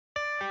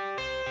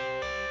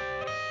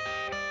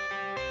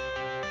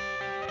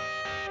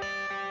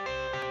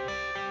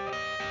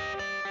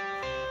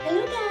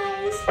Hello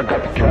guys! I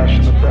got the cash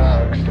in the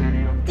bag.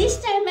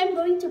 This time I'm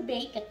going to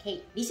bake a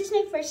cake. This is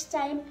my first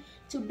time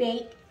to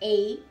bake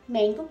a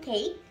mango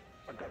cake.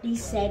 They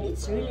said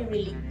it's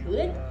really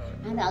good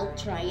and I'll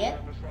try it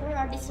for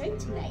our dessert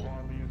tonight.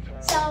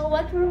 So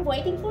what we're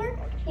waiting for?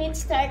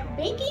 Let's start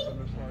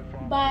baking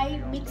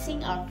by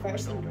mixing our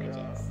first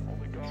ingredients.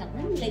 Come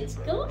on, let's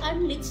go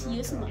and let's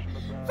use my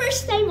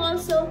first time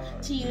also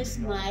to use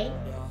my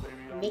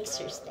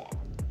mixer stand.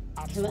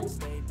 Come on.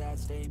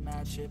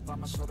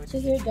 So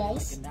here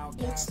guys,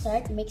 let's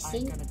start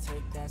mixing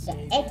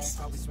the eggs.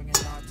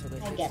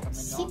 I got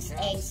 6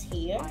 eggs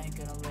here.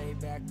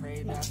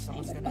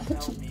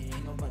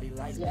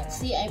 Yeah,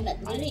 see, I'm not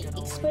really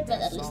expert,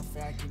 but at least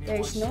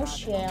there's no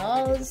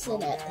shells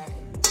in it.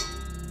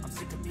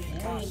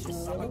 There we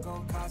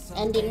go.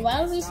 And then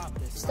while we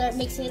start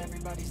mixing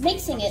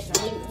it,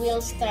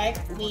 we'll start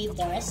with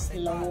the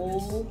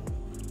slow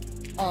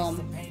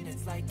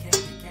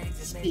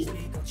speed.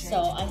 So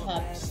I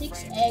have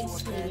 6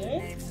 eggs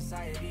here.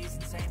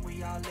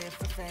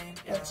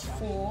 That's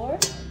 4.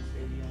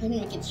 I'm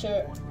making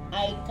sure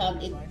I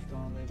counted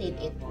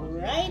it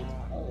right.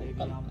 Oh,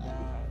 come on.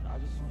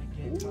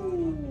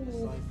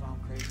 Ooh.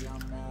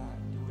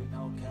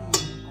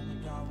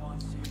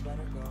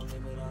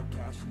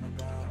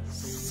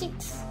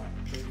 6.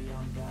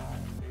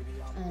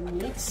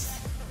 And let's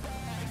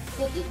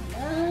put it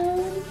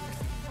down.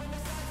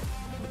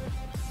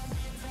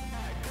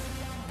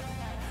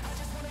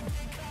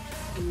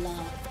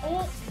 Lock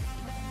it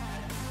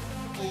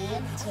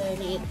and turn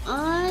it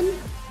on.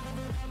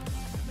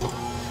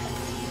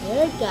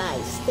 There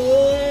guys,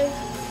 there.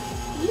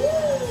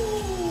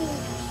 Woo!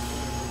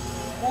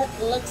 That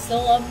looks so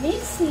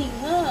amazing,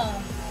 huh?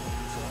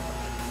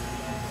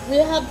 We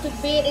have to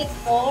beat it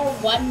for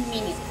 1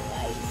 minute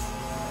guys.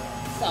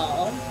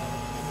 So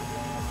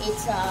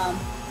it's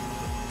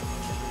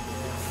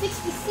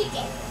 60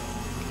 seconds.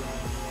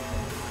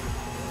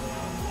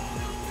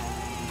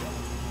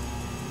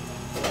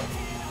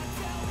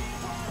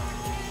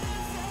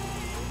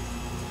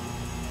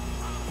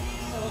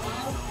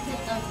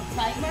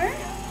 Timer.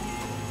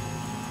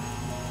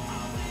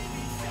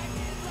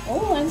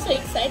 Oh, I'm so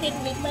excited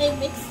with my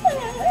mixer.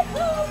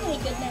 Oh my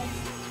goodness.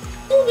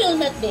 Who will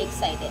not be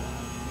excited?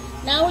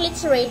 Now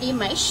let's ready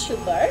my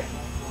sugar.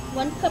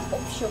 1 cup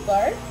of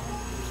sugar.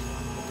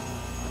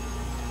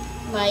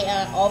 My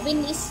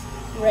oven is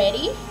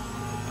ready.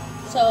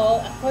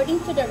 So according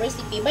to the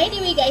recipe. By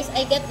the way guys,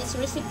 I got this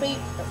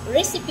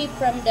recipe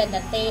from the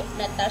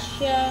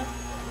Natasha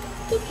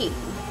Cooking.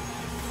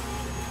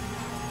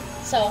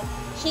 So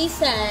she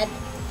said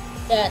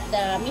that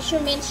the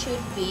measurement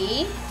should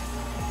be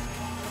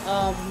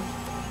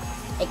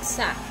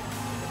exact,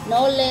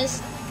 no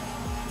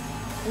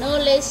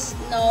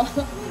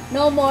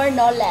more,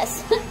 no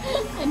less.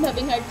 I'm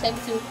having a hard time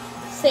to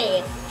say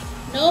it.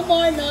 No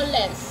more, no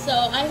less. So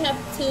I have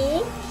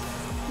to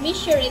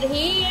measure it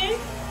here.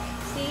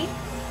 See,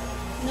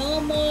 no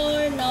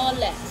more, no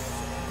less.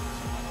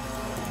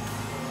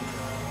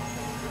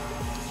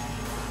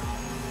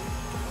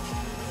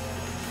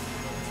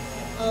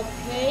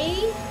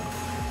 Okay,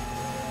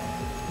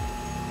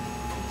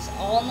 it's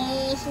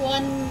almost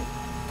 1,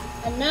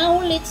 and now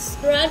let's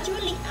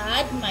gradually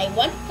add my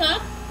 1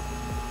 cup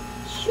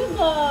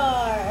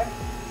sugar.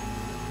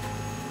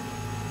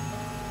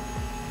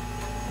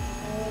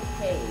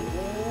 Okay,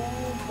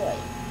 oh boy.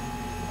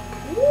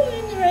 Ooh,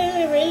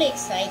 I'm really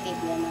excited,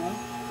 you know.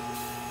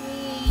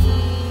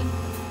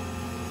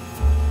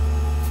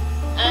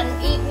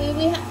 And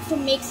we have to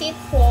mix it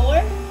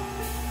for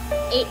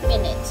 8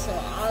 minutes, so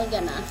I'm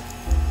gonna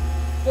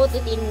put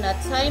it in the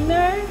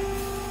timer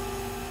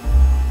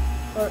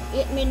for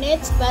 8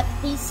 minutes, but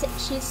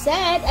she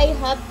said I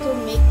have to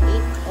make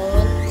it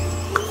on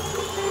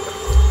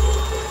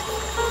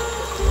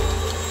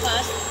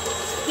fast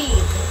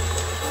speed.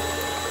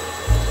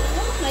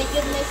 Oh my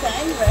goodness,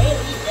 I'm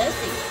really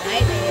just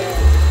excited.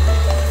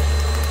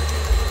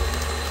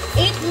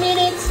 8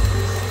 minutes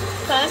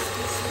fast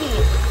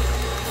speed.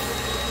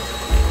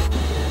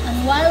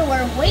 And while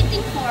we're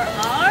waiting for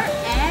our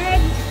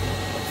egg,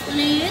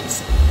 let's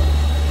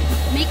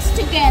mix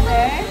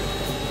together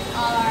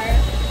our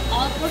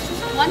all-purpose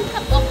 1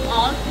 cup of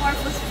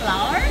all-purpose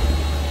flour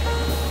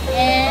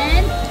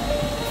and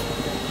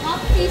half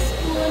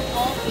teaspoon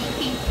of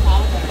baking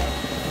powder.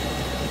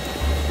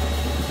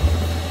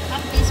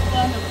 Half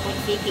teaspoon of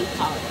baking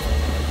powder.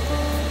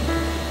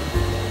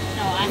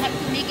 Now I have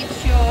to make it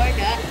sure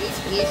that this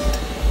is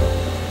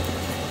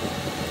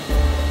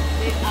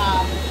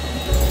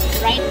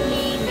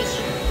rightly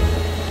measured.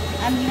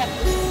 And we have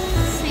to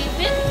save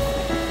it.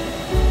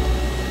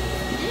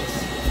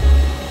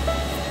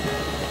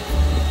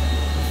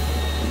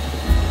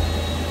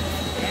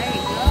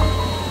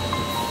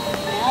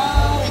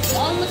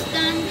 Almost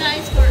done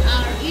guys for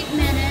our 8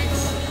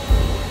 minutes.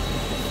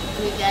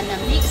 We're gonna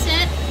mix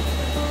it.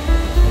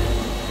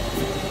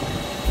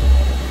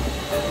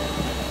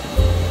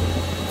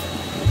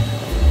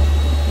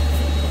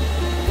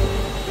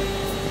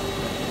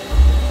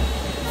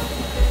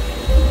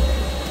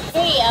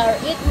 Okay, our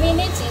 8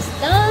 minutes is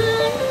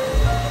done.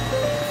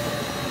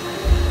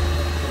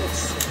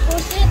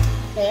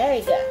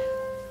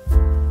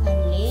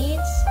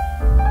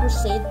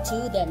 proceed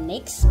to the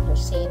next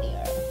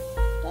procedure.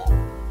 Okay.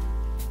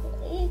 Put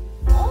it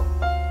up.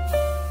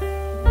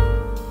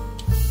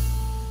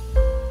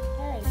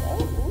 There you go.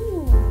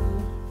 Ooh,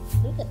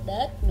 look at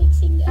that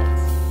mixing, guys.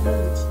 Now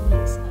let's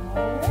mix our.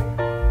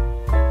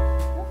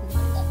 Oh, look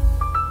at that.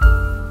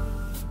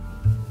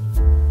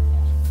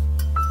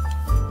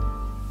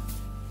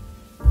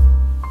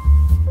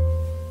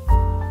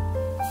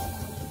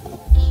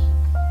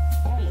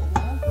 There you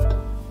go.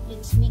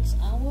 Let's mix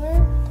our.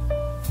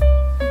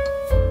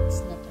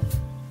 It's not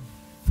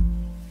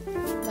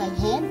by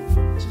hand,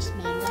 just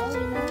manual, you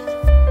know.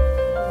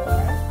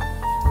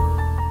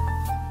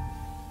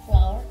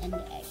 Flour and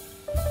the egg.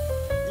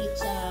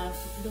 Let's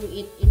do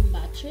it in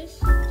batches,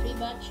 3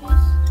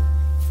 batches,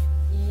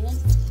 and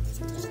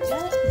just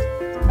that.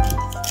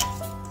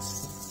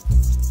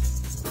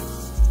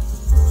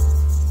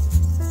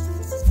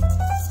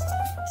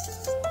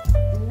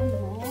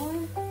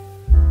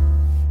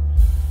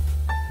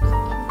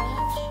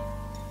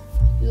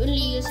 You only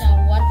use 1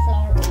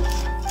 flour only.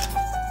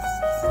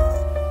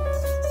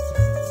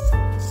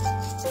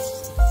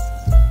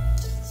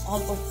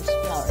 All-purpose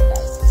flour,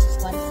 guys.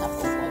 1 cup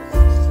of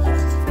all-purpose flour.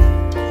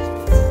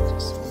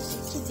 Just mix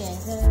it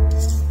together.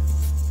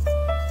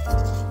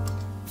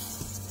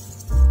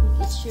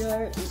 Make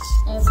sure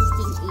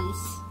everything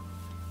is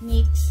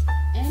mixed.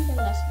 And the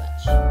last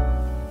batch.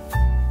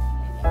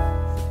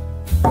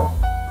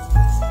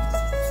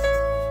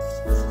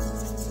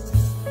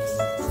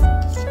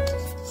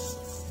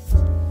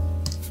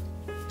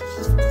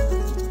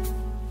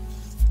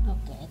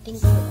 Okay, I think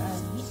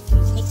we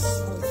mixed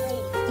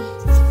already.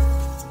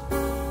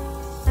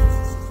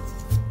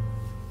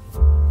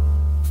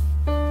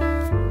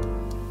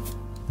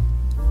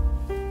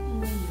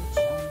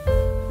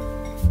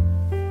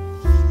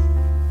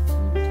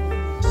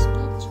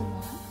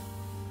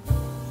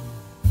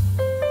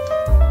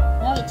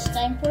 Now it's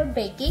time for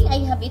baking. I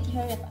have it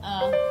here with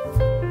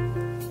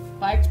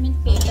parchment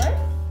paper,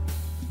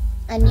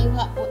 and I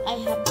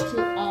have to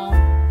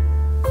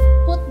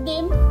put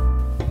them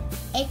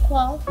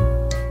equal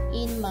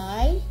in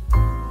my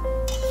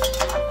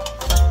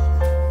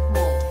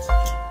mold.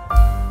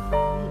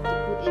 You have to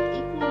put it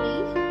equally.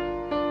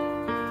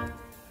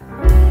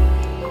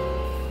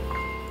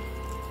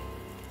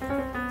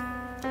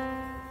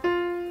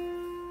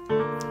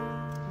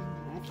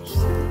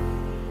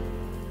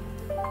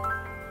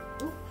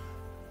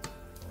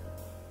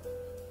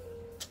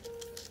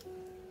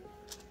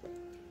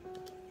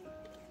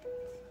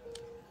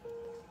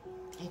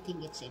 I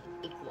think it's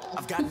equal.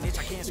 I've got an itch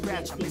I can't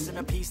scratch. I'm missing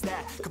a piece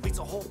that completes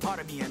a whole part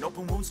of me. An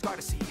open wound scar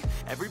to see.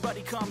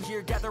 Everybody come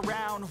here, gather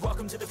round.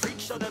 Welcome to the freak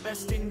show, the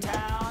best in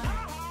town.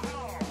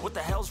 What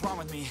the hell's wrong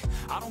with me?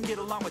 I don't get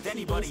along with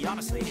anybody,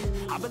 honestly.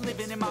 I've been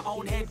living in my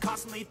own head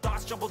constantly.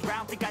 Thoughts jumbled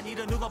around, think I need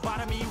a new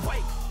lobotomy.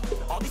 Wait,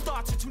 all these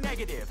thoughts are too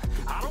negative.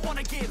 I don't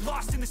wanna get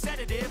lost in the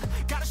sedative.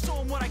 Gotta show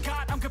them what I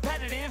got, I'm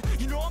competitive.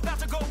 You know I'm about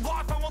to go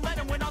off, I won't let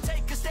them win. I'll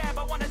take a stab,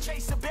 I wanna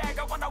chase a bag.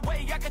 I wanna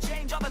weigh, I can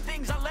change all the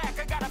things I lack.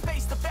 I gotta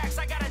face the facts,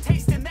 I got a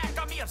taste in that.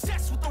 Got me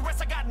obsessed with the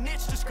rest, I got an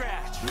itch to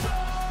scratch.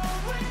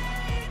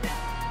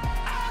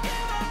 I'll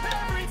give up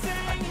everything.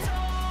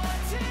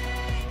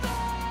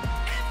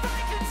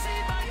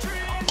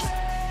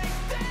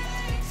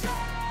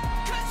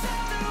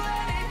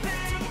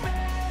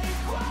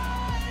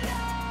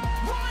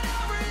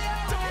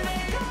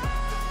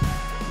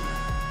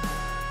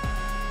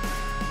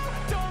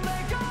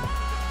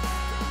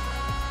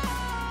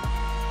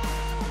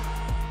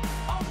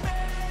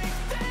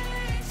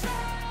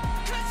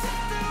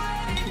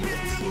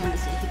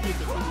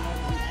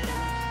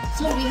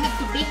 So we have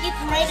to bake it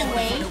right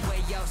away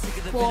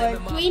for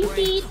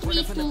 23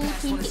 to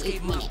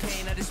 28 minutes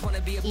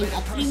in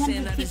a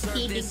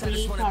 350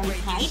 degree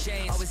Fahrenheit.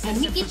 And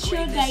make it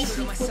sure, guys,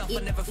 we put it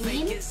in at the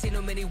center.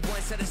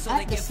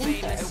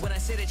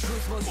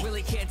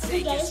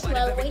 Okay guys,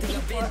 while waiting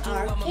for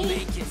our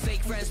cake,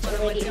 it's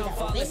already in the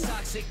oven. Let's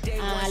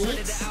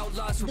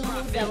do the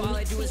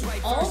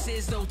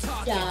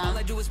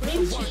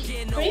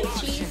mixing of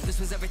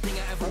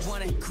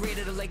the cream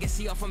cheese.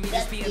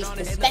 That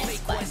is the best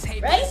part,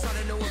 right?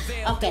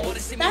 Okay,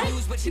 let's start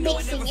mixing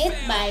it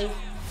by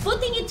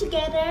putting it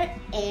together,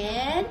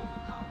 and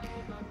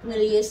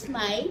we'll use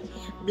my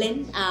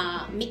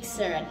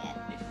mixer again.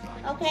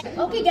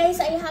 Okay guys,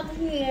 I have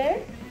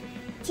here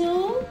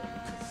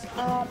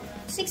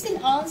 16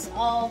 ounces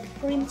of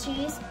cream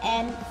cheese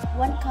and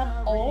 1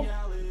 cup of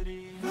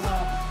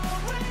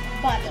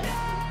butter.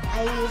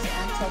 I use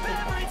unsalted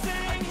butter.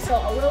 So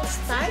I will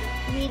start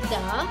with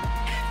the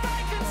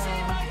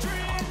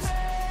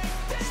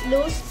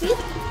slow speed,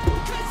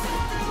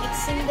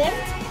 mixing them.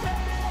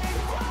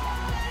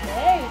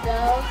 There you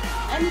go.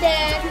 And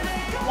then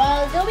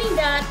while doing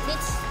that,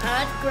 let's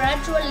add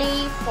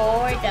gradually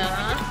for the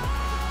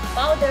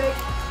powdered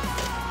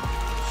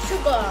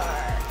sugar.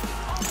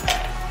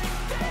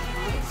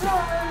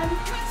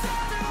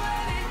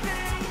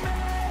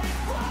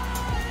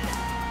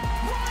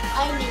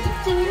 I need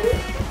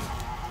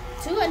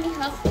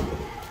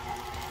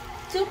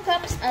 2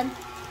 cups and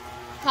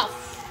half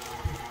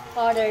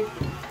powdered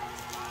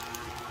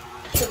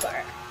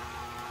sugar.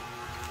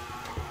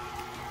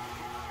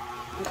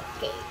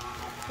 Okay.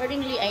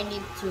 Accordingly, I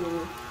need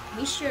to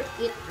measure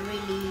it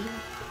really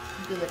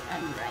good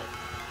and right.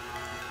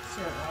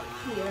 So right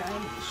here,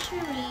 I'm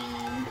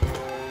measuring.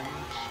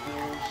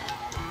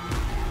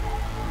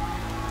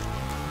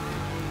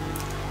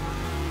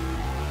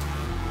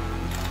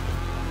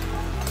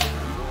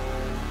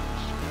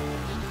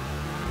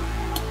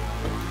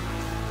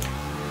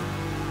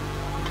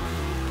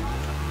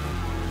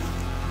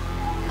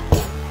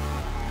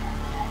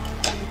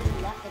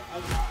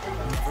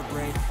 Never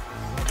break,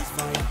 always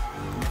fight,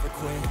 never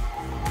quit,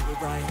 do it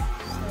right,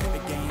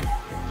 the game,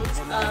 It's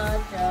no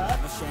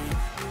shame,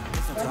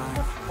 there's no time,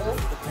 feel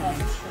the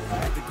pain,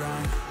 live the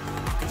grind,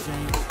 I can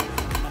change,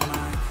 in my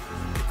mind,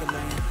 pick a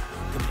lane,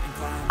 commit and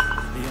climb,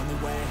 the only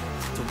way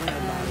to win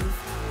at life,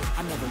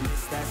 I never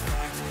miss, that's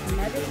fact,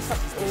 another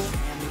cup of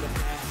hand me the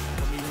bat,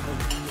 put me in the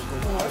ring, you'll go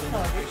hard in the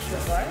powdered race,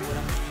 sugar. what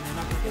I mean, and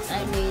I bring it to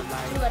I made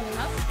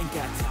 2.5. ain't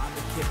got time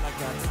to kill, I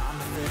got time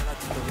to feel, I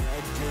took a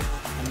red pill,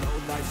 I know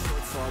life's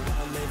short so I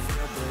wanna live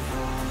real, but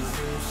how's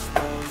it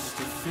supposed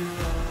to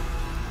feel?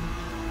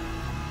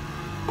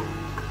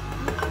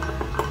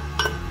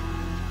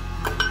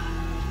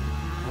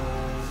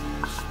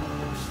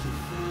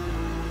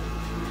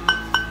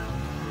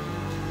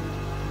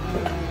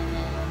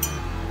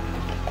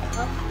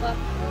 Half cup of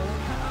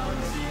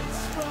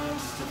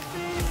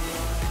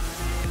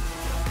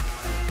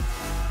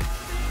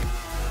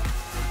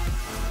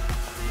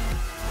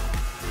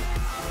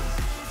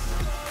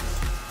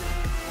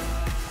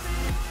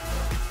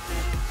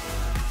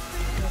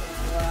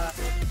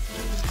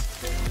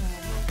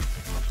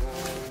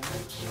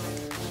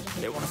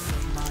They wanna say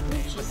my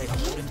name, but they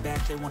holding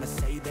back. They wanna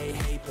say they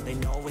hate, but they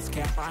know it's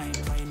cap. I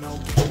ain't playing no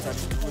games, I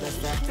just do that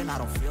fact. And I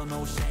don't feel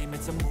no shame,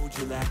 it's a mood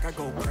you lack. I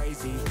go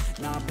crazy,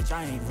 nah bitch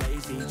I ain't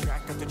lazy.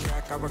 Track after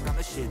track, I work on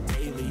the shit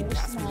daily.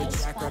 Pass me the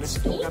jack, right as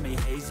still got me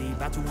hazy.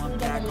 About to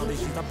unpack all the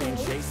shit I've been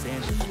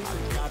chasing.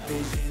 I got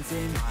visions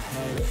in my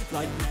head,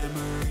 like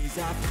memories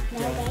after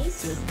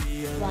death. To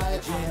be a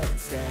legend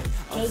instead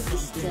of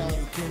something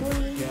you can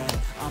forget.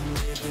 I'm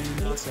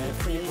living up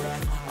every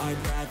breath, I'd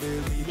rather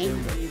lead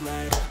than be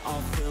led. I'll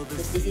fill the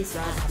this is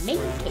a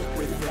mango cake.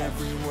 with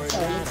every word So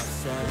that I let's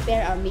said.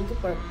 prepare our mango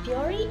for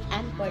puree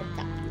and for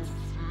toppings.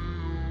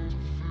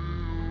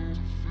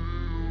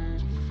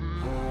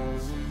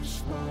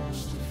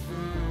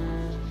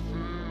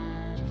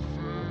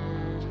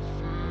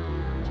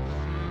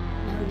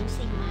 Now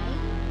using my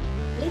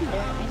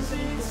blender, I'm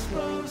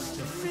going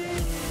to pour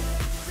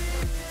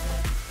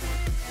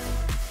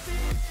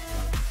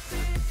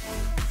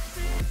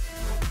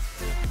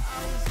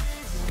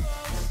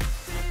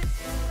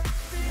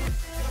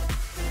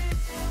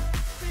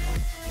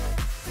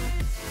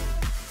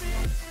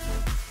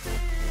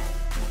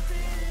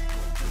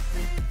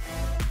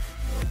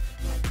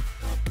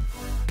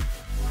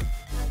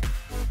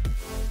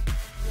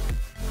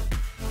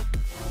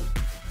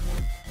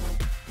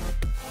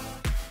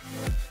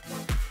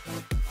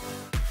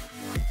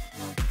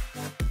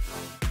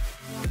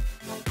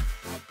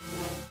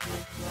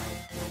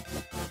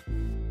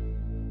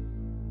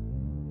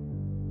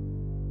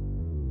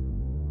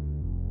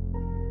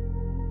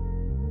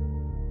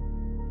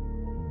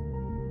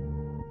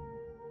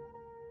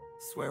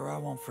Swear I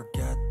won't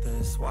forget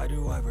this, why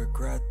do I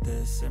regret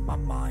this? In my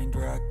mind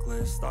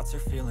reckless, thoughts are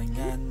feeling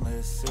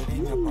endless.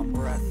 Sitting up, I'm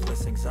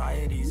breathless,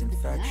 anxiety's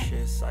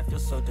infectious. I feel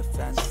so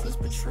defenseless,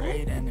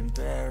 betrayed and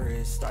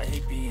embarrassed. I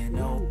hate being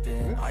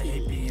open, I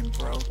hate being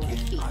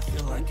broken. I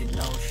feel like an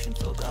ocean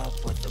filled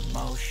up with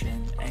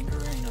emotion.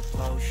 Anger ain't a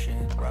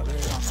potion, rub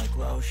it on like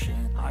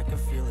lotion. I can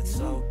feel it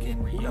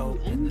soaking,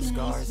 reopen, the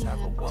scars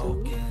have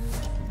awoken.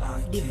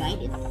 I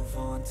can't move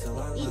on till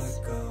I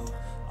let go.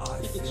 I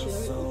feel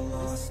so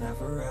lost,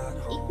 never at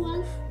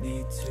home.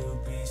 Need to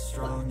be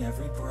strong,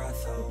 every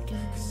breath hold.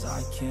 Cause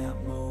I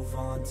can't move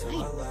on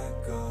till I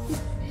let go.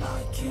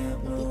 I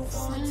can't move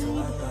on till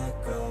I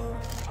let go.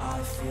 I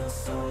feel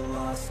so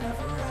lost,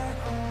 never at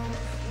home.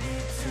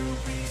 Need to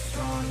be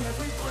strong,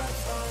 every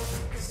breath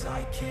hold. Cause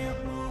I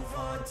can't move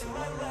on till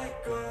I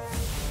let go.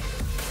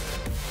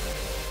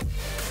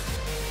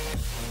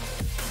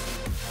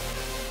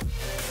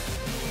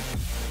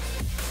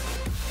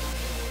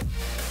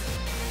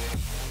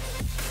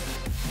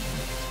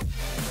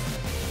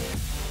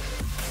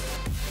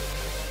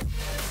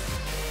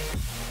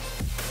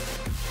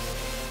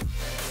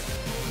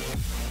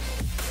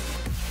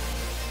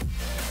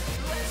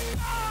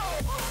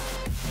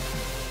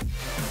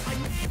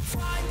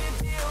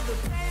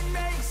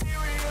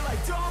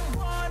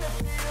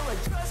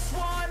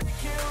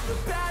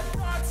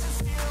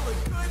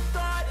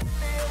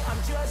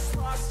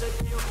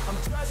 I'm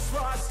just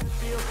lost to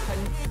feel. I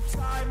need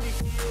time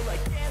to heal. I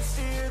can't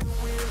steer the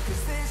wheel,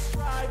 cause this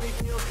drive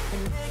to kill,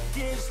 and it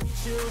gives me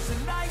chills.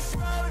 A nice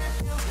road it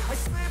feels. I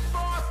slip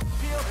off the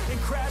peel and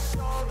crash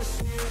all the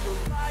steel.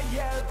 Will I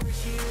ever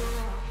heal?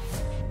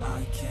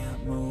 I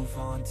can't move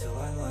on till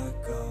I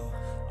let go.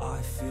 I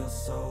feel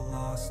so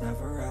lost,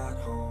 never at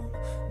home.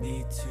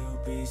 Need to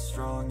be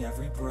strong,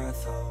 every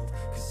breath hold.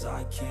 Cause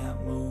I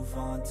can't move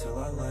on till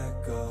I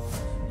let go.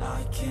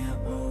 I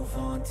can't move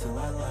on till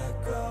I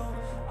let go.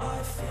 I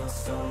feel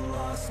so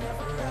lost,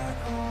 never at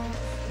home.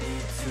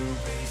 Need to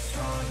be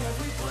strong,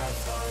 every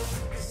breath hold.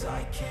 Cause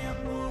I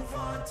can't move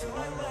on till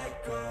I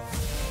let go.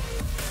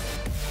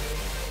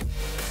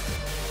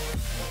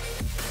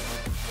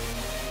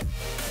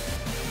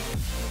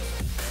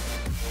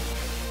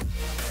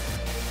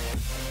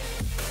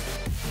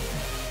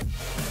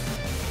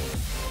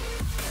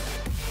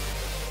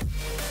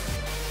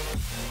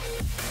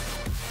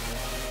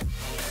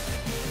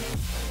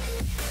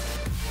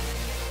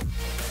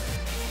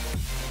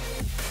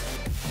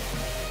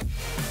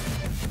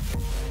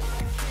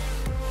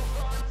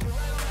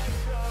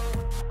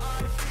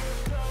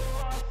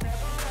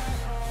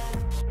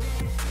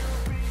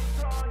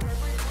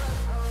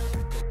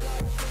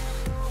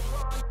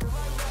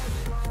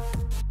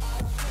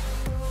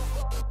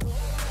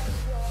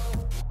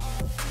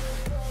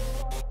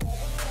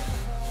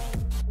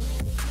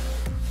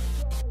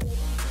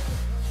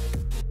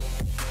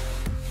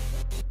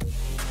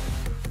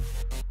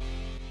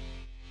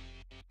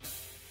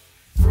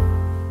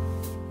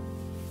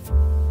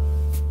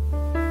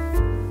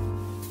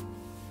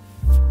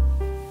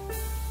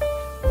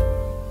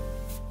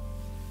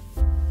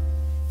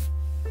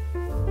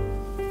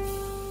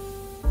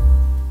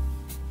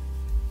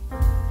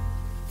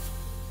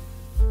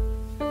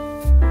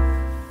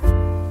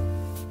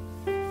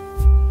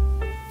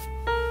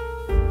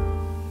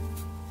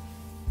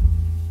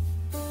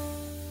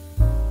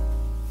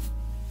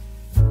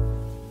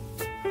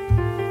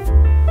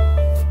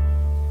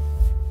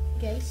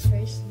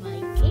 Here's my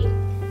cake.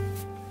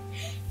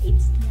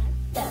 It's not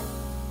that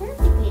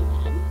perfectly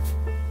done,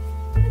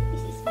 but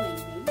this is my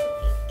mango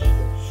cake.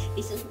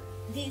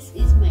 This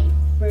is my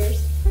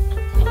first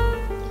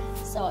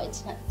attempt, so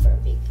it's not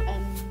perfect.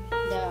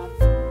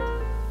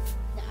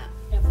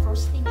 The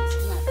frosting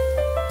is not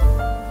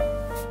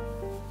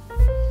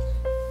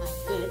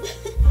good,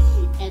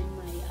 and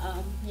my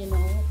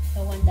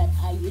the one that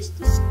I used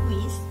to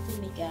squeeze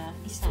to make a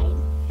design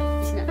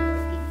is not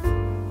working.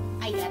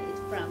 I got it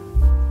from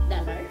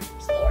dollar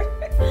store.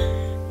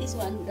 This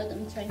one that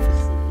I'm trying to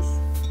see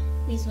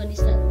this one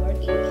is not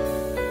working,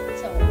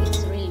 so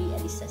it's really a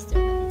disaster.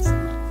 But it's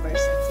my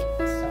first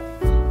attempt, so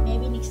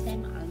maybe next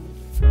time I'll make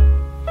it.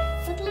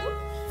 But look,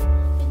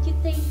 don't you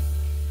think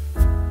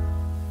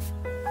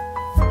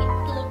it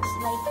looks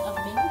like a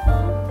mango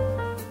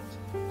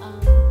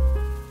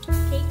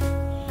cake?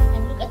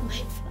 And look at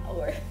my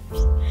flowers.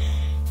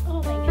 Oh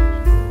my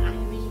goodness, I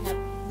really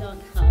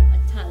don't have a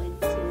talent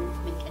to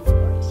make a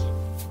decoration.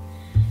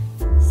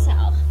 So,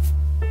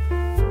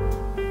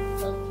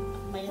 well,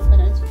 my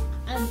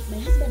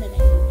husband and I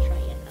will try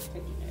it after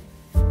dinner.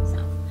 So,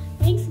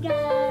 thanks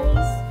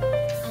guys,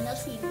 and I'll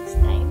see you next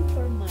time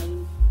for my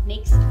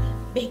next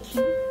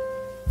baking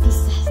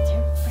disaster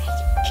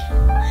project.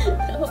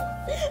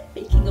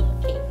 Baking of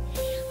a cake.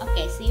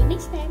 Okay, see you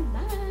next time.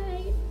 Bye.